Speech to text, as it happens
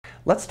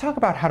let's talk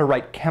about how to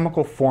write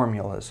chemical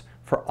formulas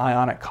for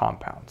ionic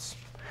compounds.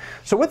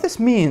 So what this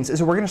means is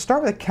that we're going to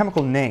start with a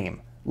chemical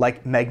name,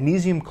 like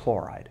magnesium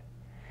chloride,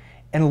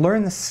 and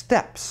learn the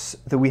steps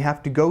that we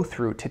have to go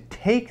through to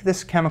take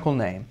this chemical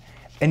name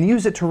and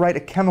use it to write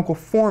a chemical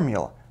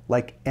formula,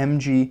 like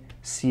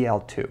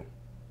MgCl2.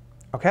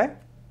 Okay?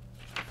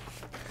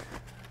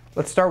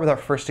 Let's start with our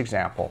first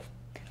example,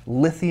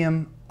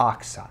 lithium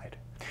oxide.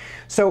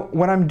 So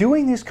when I'm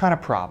doing these kind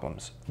of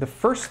problems, the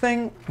first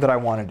thing that I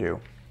want to do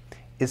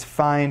is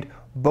find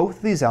both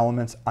of these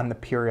elements on the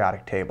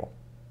periodic table.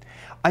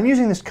 I'm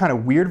using this kind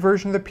of weird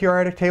version of the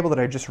periodic table that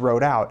I just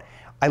wrote out.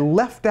 I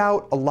left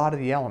out a lot of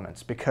the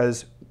elements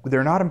because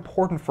they're not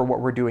important for what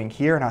we're doing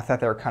here, and I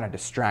thought they were kind of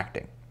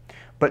distracting.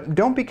 But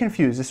don't be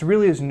confused. This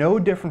really is no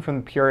different from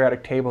the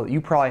periodic table that you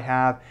probably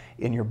have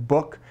in your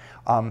book.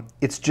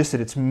 It's just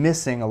that it's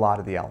missing a lot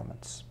of the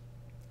elements.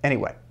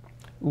 Anyway,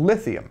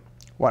 lithium.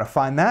 Want to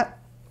find that?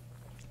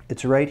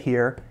 It's right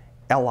here,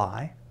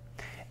 Li.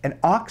 And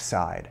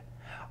oxide.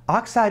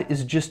 Oxide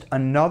is just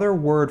another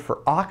word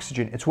for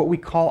oxygen. It's what we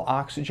call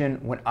oxygen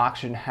when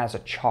oxygen has a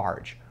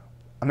charge.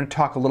 I'm going to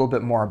talk a little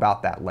bit more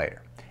about that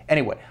later.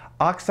 Anyway,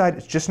 oxide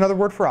is just another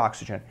word for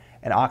oxygen,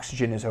 and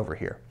oxygen is over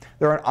here.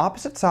 They're on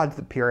opposite sides of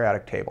the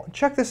periodic table. And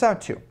check this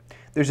out too.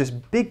 There's this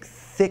big,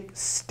 thick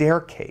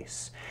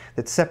staircase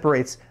that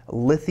separates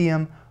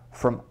lithium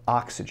from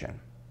oxygen.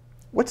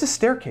 What's the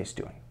staircase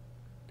doing?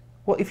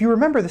 Well, if you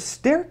remember, the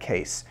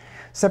staircase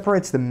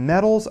separates the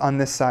metals on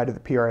this side of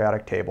the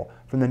periodic table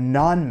from the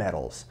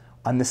nonmetals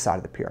on this side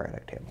of the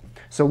periodic table.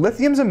 So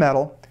lithium's a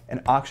metal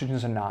and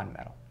oxygen's a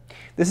nonmetal.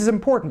 This is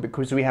important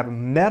because we have a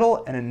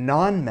metal and a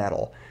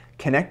nonmetal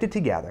connected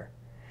together,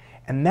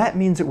 and that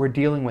means that we're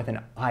dealing with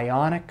an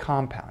ionic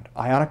compound.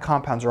 Ionic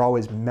compounds are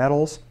always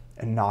metals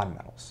and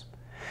nonmetals.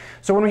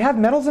 So when we have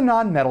metals and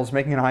nonmetals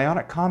making an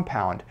ionic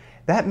compound,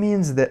 that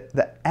means that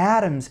the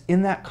atoms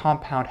in that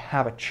compound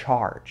have a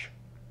charge.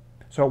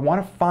 So I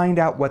want to find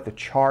out what the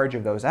charge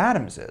of those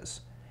atoms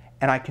is,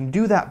 and I can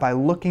do that by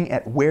looking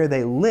at where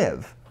they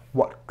live,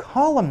 what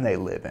column they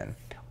live in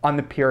on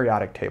the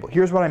periodic table.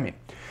 Here's what I mean.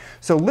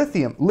 So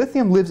lithium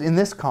lives in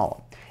this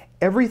column.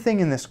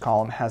 Everything in this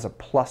column has a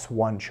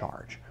 +1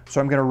 charge.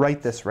 So I'm going to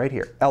write this right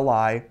here,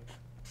 Li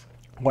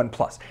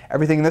 1+.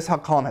 Everything in this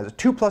column has a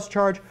 2+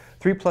 charge,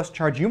 3+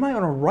 charge. You might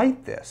want to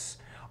write this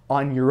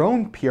on your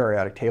own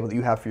periodic table that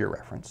you have for your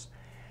reference.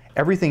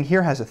 Everything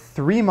here has a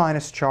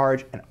 3-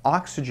 charge, and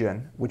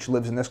oxygen, which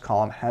lives in this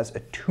column, has a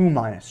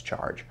 2-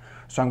 charge.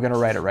 So I'm going to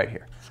write it right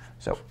here.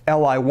 So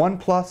Li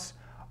 1+,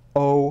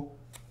 O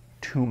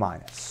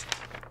 2-.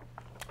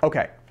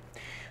 Okay,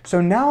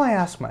 so now I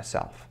ask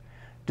myself,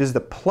 does the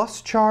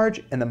plus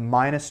charge and the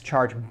minus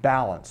charge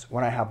balance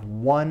when I have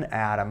one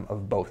atom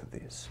of both of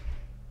these?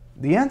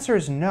 The answer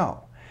is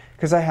no,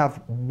 because I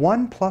have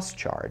 1+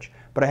 charge,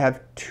 but I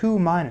have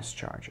 2-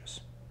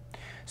 charges.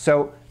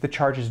 So the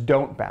charges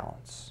don't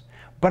balance.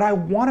 But I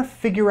want to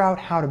figure out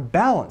how to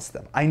balance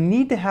them. I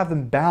need to have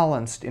them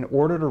balanced in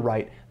order to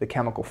write the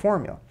chemical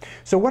formula.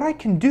 So what I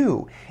can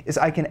do is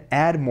I can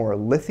add more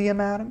lithium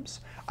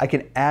atoms, I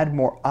can add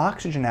more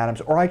oxygen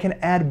atoms, or I can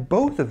add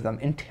both of them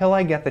until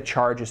I get the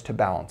charges to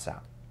balance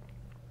out.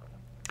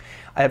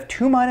 I have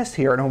 2-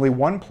 here and only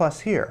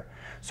 1+ here.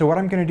 So what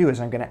I'm going to do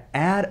is I'm going to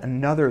add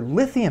another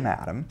lithium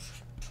atom,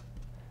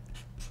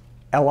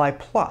 Li+,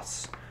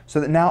 so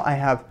that now I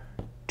have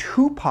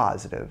 2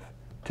 positive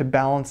to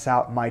balance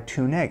out my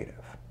 2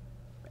 negative.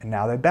 And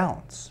now they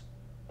balance.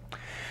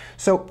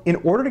 So in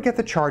order to get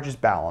the charges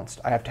balanced,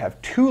 I have to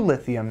have 2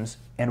 lithiums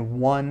and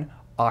 1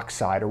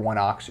 oxide or 1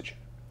 oxygen.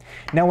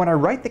 Now when I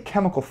write the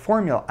chemical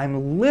formula,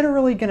 I'm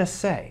literally going to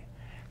say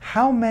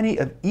how many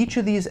of each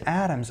of these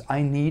atoms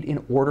I need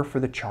in order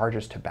for the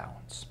charges to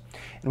balance.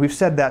 And we've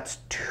said that's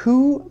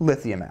 2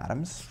 lithium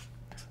atoms.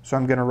 So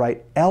I'm going to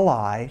write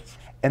Li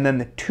and then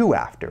the 2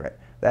 after it.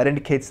 That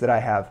indicates that I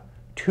have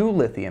 2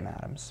 lithium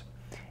atoms.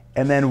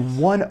 And then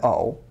 1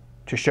 O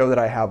to show that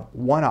I have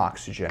 1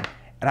 oxygen,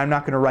 and I'm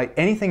not going to write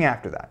anything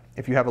after that.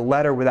 If you have a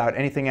letter without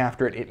anything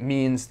after it, it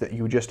means that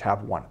you just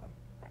have one of them.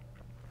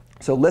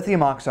 So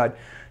lithium oxide,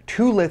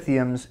 2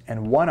 lithiums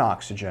and 1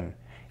 oxygen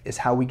is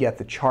how we get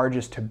the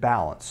charges to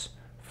balance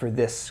for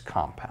this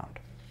compound.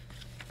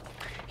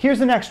 Here's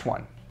the next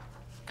one,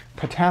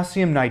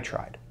 potassium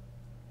nitride.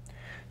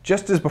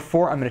 Just as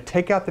before, I'm going to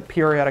take out the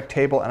periodic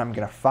table and I'm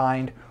going to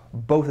find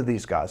both of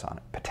these guys on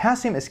it.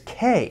 Potassium is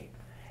K.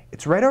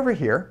 It's right over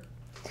here,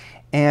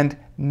 and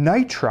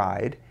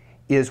nitride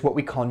is what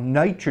we call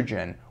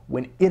nitrogen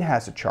when it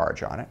has a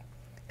charge on it,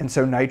 and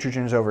so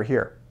nitrogen is over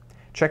here.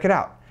 Check it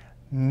out.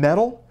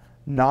 Metal,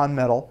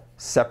 nonmetal,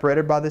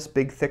 separated by this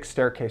big thick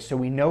staircase, so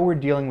we know we're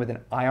dealing with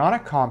an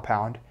ionic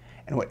compound,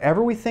 and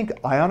whatever we think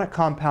ionic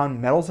compound,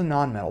 metals and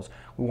nonmetals,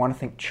 we want to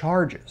think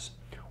charges.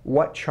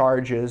 What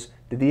charges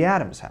do the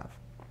atoms have?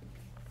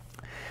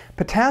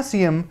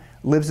 Potassium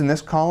lives in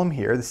this column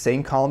here, the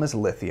same column as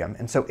lithium,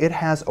 and so it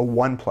has a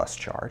 1+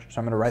 charge. So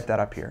I'm going to write that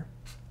up here,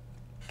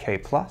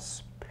 K+.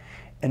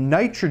 And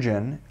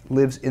nitrogen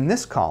lives in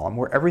this column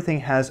where everything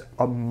has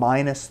a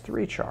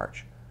 -3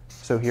 charge.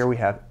 So So here we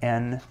have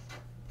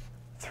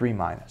N3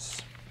 minus.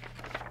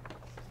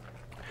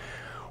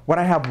 When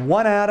I have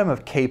one atom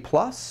of K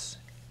plus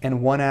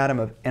and one atom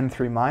of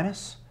N3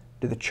 minus,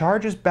 do the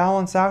charges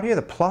balance out here?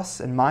 The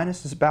plus and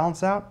minus, does it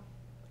balance out?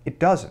 It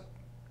doesn't.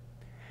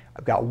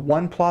 I've got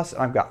 1 plus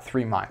and I've got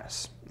 3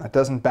 minus. That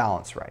doesn't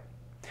balance right.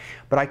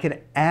 But I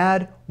can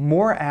add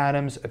more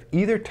atoms of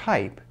either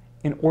type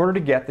in order to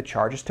get the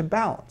charges to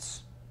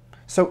balance.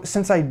 So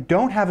since I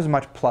don't have as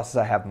much plus as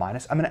I have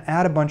minus, I'm going to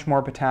add a bunch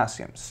more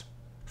potassiums.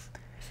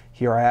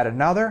 Here I add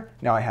another.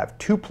 Now I have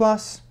 2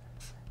 plus.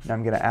 Now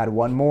I'm going to add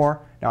one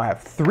more. Now I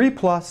have 3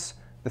 plus.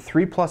 The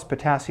 3 plus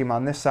potassium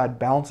on this side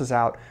balances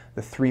out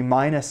the 3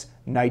 minus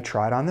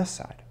nitride on this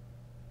side.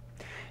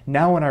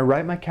 Now when I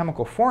write my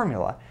chemical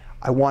formula,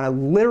 I want to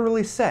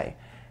literally say,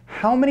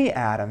 how many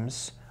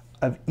atoms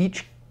of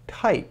each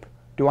type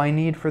do I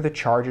need for the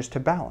charges to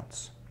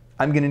balance?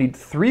 I'm going to need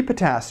 3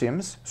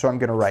 potassiums, so I'm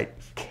going to write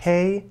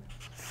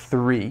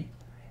K3,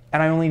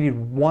 and I only need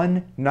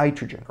 1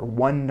 nitrogen, or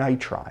 1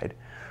 nitride.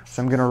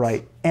 So I'm going to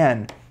write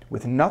N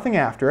with nothing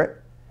after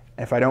it,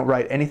 and if I don't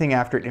write anything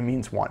after it, it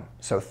means 1.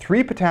 So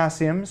 3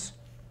 potassiums,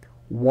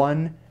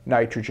 1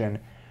 nitrogen.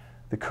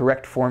 The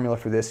correct formula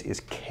for this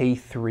is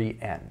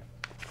K3N.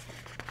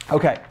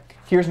 Okay,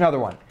 here's another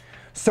one.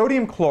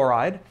 Sodium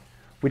chloride,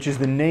 which is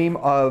the name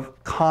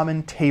of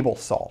common table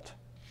salt.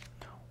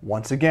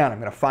 Once again, I'm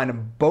going to find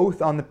them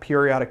both on the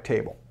periodic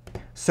table.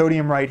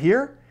 Sodium right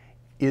here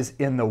is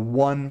in the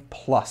 1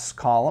 plus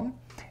column,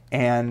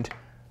 and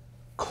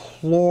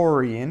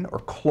chlorine, or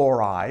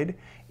chloride,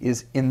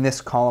 is in this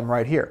column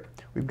right here.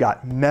 We've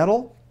got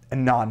metal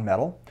and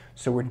nonmetal,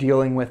 so we're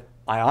dealing with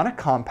ionic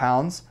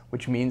compounds,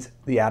 which means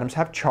the atoms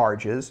have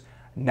charges.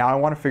 Now I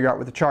want to figure out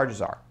what the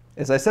charges are.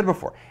 As I said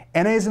before,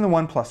 Na is in the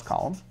 1 plus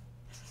column,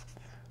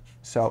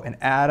 so an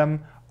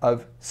atom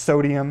of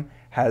sodium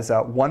has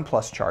a 1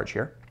 plus charge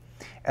here.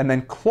 And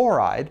then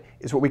chloride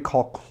is what we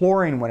call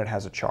chlorine when it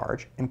has a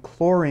charge, and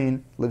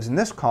chlorine lives in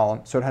this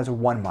column, so it has a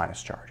 1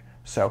 minus charge.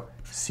 So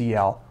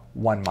Cl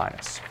 1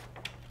 minus.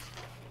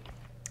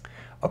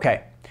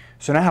 Okay,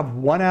 so now I have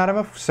 1 atom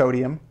of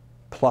sodium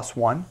plus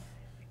 1,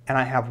 and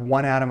I have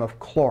 1 atom of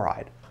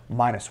chloride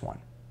minus 1.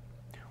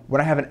 When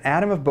I have an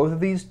atom of both of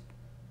these,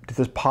 does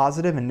this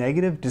positive and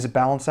negative, does it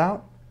balance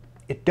out?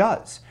 It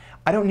does.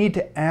 I don't need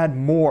to add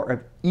more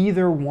of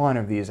either one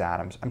of these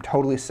atoms. I'm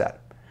totally set.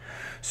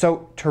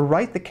 So to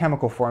write the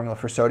chemical formula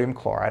for sodium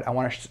chloride, I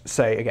want to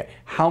say, again,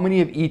 how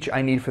many of each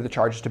I need for the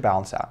charges to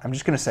balance out. I'm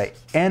just going to say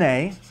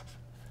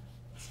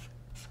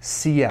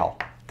NaCl.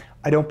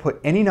 I don't put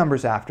any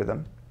numbers after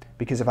them,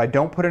 because if I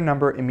don't put a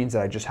number, it means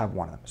that I just have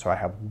one of them. So I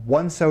have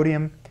 1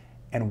 sodium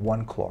and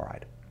 1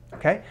 chloride.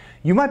 Okay?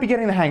 You might be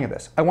getting the hang of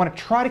this. I want to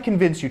try to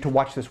convince you to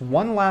watch this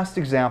one last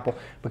example,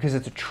 because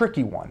it's a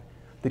tricky one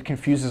that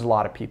confuses a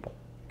lot of people.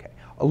 Okay.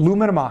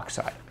 Aluminum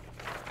oxide.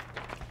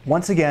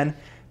 Once again,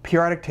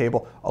 periodic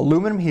table,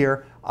 aluminum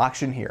here,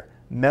 oxygen here.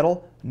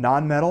 Metal,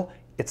 nonmetal,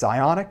 it's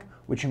ionic,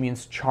 which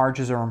means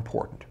charges are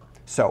important.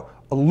 So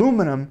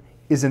aluminum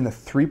is in the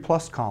 3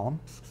 plus column.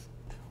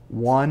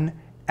 1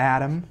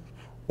 atom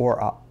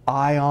or an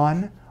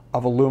ion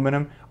of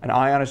aluminum. An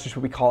ion is just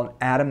what we call an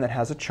atom that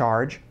has a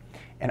charge.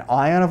 An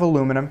ion of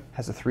aluminum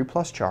has a 3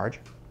 plus charge.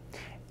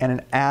 And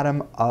an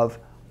atom of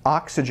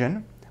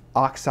oxygen,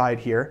 oxide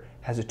here,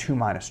 has a 2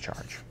 minus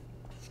charge.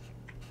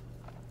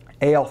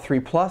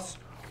 Al3 plus,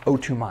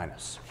 O2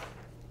 minus.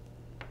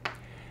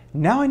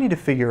 Now I need to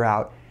figure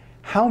out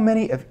how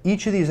many of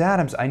each of these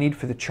atoms I need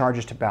for the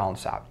charges to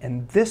balance out.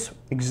 And this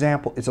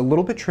example is a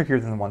little bit trickier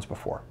than the ones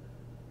before.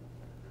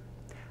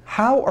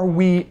 How are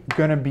we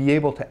going to be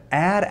able to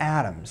add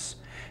atoms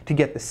to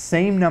get the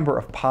same number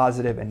of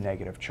positive and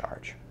negative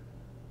charge?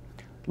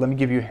 Let me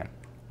give you a hint.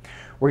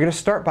 We're going to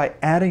start by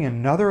adding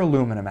another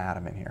aluminum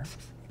atom in here,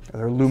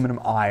 or aluminum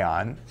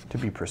ion to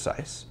be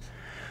precise.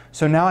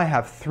 So now I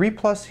have 3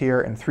 plus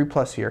here and 3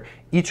 plus here.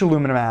 Each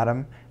aluminum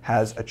atom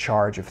has a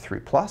charge of 3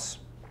 plus.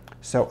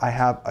 So I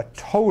have a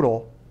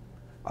total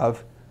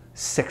of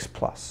 6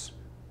 plus.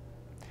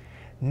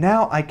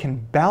 Now I can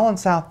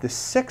balance out the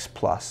 6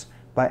 plus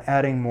by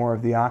adding more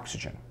of the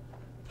oxygen.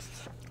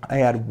 I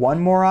add 1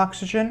 more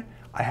oxygen,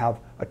 I have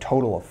a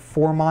total of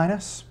 4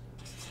 minus.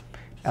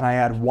 And I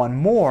add 1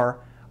 more,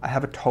 I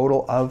have a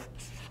total of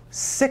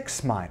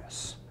 6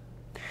 minus.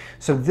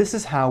 So this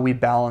is how we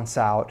balance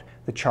out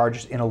the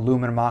charges in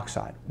aluminum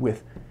oxide,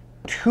 with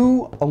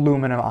 2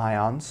 aluminum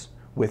ions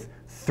with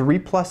 3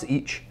 plus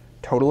each,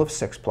 total of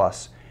 6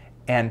 plus,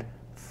 and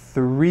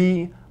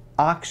 3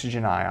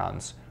 oxygen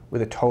ions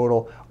with a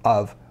total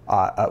of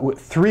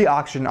 3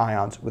 oxygen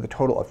ions with a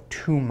total of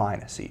 2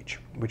 minus each,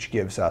 which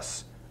gives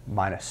us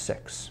minus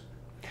 6.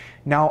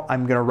 Now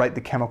I'm going to write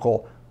the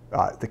chemical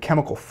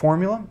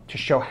formula to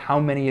show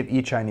how many of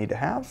each I need to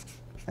have.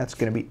 That's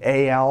going to be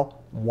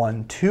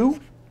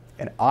Al12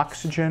 and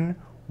oxygen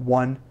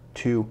 1,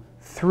 2,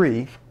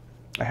 3.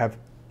 I have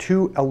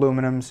 2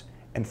 aluminums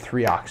and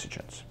 3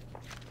 oxygens.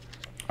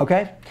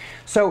 Okay,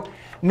 so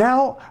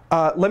now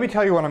let me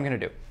tell you what I'm going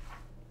to do.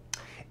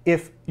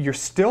 If you're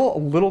still a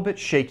little bit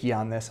shaky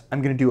on this,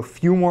 I'm going to do a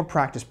few more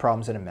practice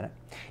problems in a minute.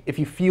 If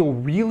you feel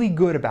really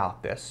good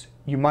about this,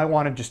 you might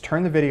want to just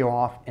turn the video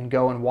off and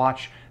go and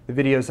watch the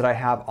videos that I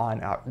have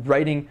on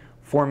writing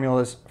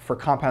formulas for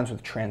compounds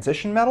with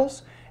transition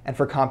metals and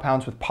for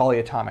compounds with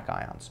polyatomic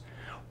ions.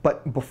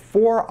 But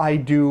before I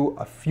do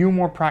a few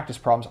more practice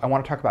problems, I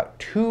want to talk about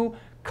two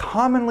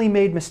commonly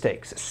made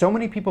mistakes so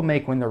many people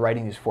make when they're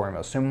writing these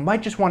formulas. So you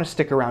might just want to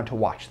stick around to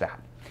watch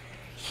that.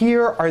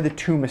 Here are the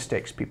two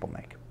mistakes people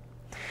make.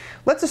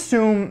 Let's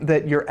assume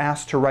that you're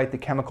asked to write the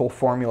chemical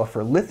formula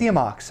for lithium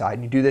oxide,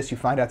 and you do this, you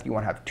find out that you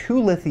want to have two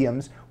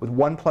lithiums with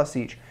 1 plus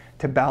each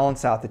to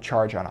balance out the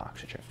charge on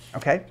oxygen,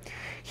 okay?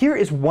 Here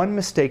is one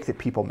mistake that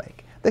people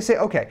make. They say,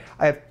 okay,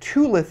 I have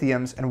 2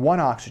 lithiums and 1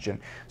 oxygen,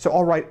 so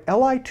I'll write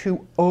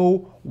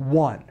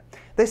Li2O1.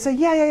 They say,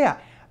 yeah,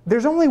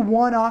 there's only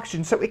 1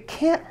 oxygen, so it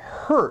can't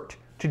hurt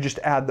to just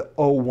add the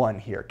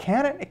O1 here,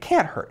 can it? It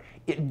can't hurt.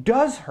 It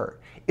does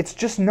hurt. It's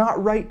just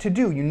not right to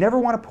do. You never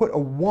want to put a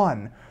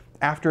 1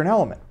 after an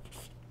element.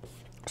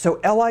 So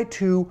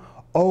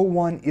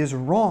Li2O1 is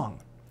wrong.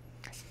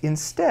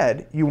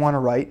 Instead, you want to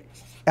write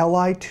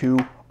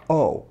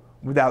Li2O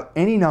without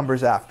any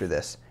numbers after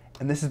this,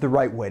 and this is the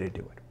right way to do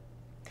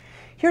it.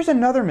 Here's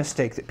another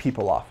mistake that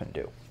people often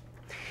do.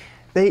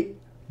 They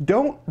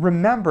don't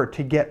remember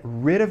to get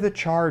rid of the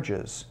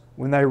charges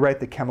when they write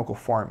the chemical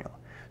formula.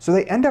 So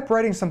they end up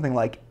writing something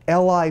like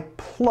Li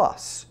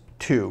plus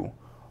 2,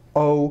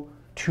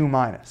 O2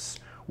 minus,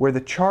 where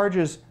the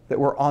charges that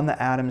were on the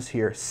atoms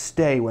here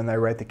stay when they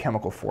write the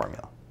chemical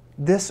formula.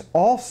 This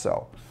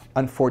also,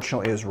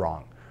 unfortunately, is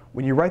wrong.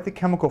 When you write the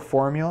chemical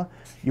formula,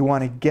 you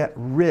want to get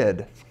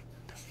rid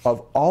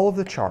of all of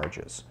the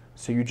charges.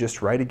 So you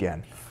just write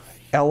again,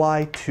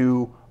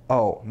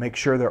 Li2O. Make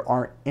sure there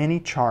aren't any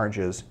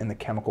charges in the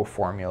chemical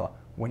formula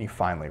when you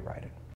finally write it.